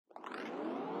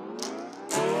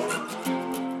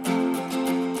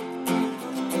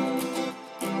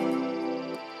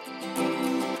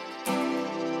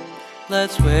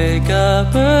Let's wake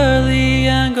up early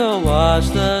and go watch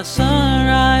the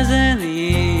sunrise in the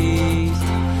east.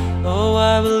 Oh,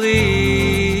 I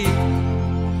believe.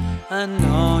 I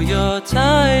know you're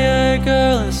tired,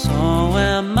 girl, and so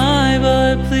am I,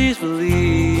 but please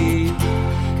believe,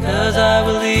 'cause I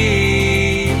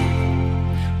believe.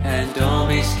 And don't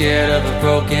be scared of a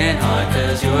broken heart,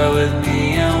 'cause you're with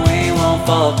me and we won't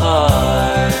fall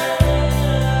apart.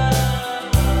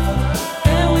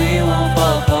 And we won't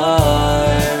fall apart.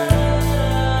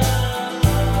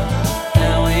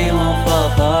 And we won't fall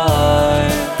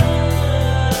apart.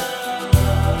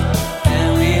 And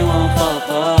we won't fall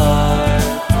apart.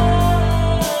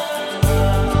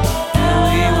 And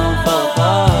we won't fall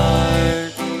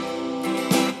apart.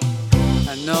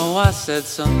 I know I said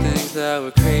some things that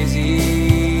were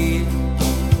crazy.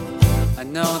 I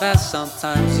know that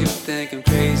sometimes you think I'm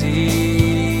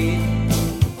crazy,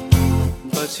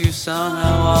 but you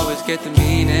somehow always get the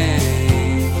meaning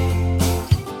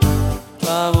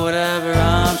of whatever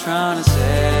I'm trying to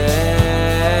say.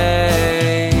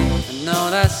 I know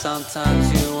that sometimes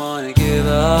you wanna give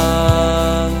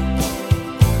up.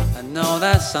 I know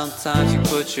that sometimes you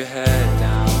put your head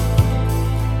down,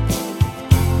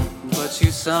 but you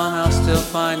somehow still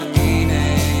find the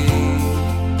meaning.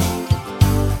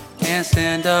 Can't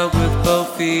stand up with both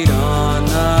feet on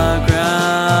the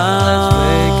ground. Let's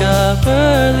wake up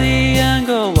early and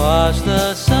go watch the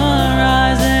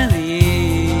sunrise in the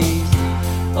east.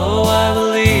 Oh, I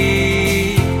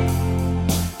believe.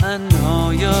 I know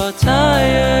you're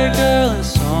tired, girl, and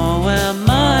so am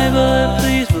I, but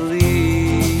please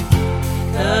believe,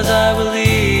 'cause I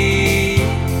believe.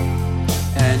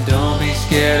 And don't be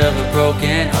scared of a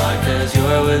broken heart, 'cause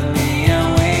you're with me and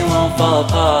we won't fall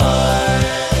apart.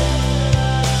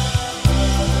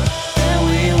 And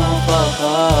we won't fall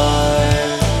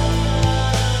apart.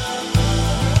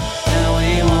 And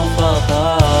we won't fall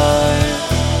apart.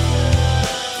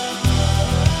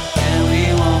 And we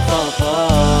won't fall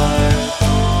apart.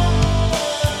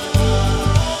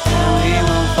 And we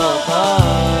won't fall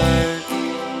apart.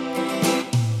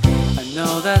 I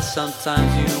know that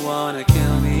sometimes you wanna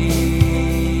kill me.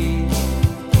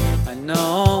 I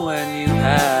know when you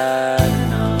had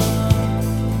enough.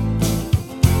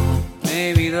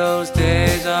 Maybe those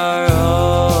days are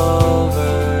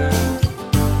over.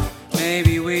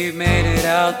 Maybe we've made it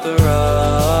out the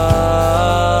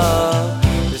rough.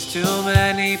 There's too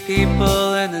many people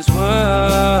in this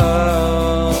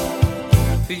world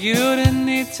for you to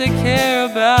need to care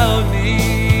about me.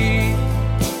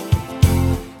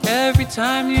 Every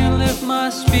time you lift my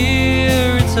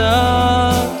spirits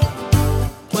up,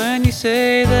 when you say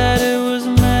that it was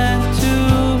meant to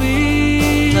be.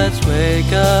 Let's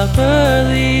wake up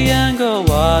early and go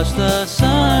watch the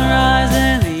sunrise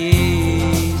in the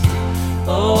east.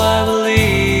 Oh, I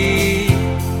believe.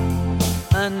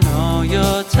 I know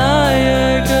you're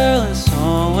tired, girl, and so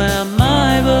am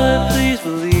I, but please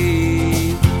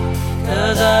believe,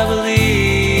 'cause I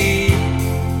believe.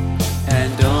 And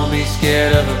don't be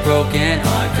scared of a broken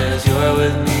heart, 'cause you're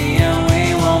with me and we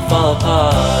won't fall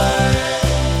apart.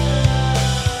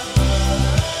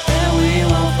 And we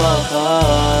won't fall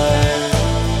apart.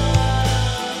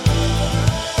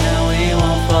 And we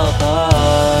won't fall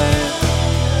apart.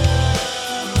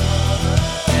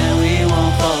 And we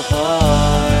won't fall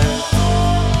apart.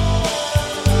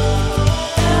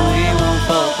 And we won't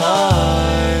fall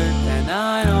apart. And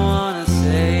I don't wanna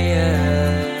say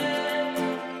it,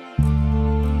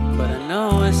 but I know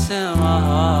it's in my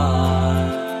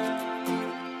heart.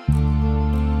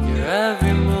 Your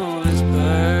every move is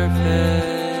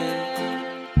perfect.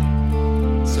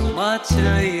 So much it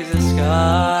leaves the sky.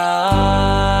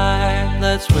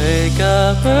 Let's wake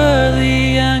up early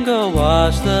and go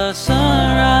watch the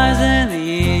sunrise in the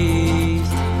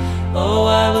east. Oh,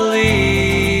 I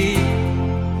believe.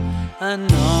 I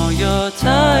know you're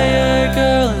tired,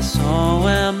 girl, and so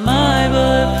am I,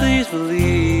 but please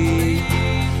believe,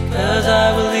 'cause I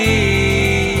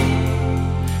believe.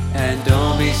 And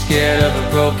don't be scared of a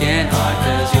broken heart,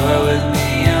 'cause you're with me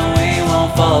and we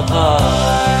won't fall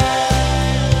apart.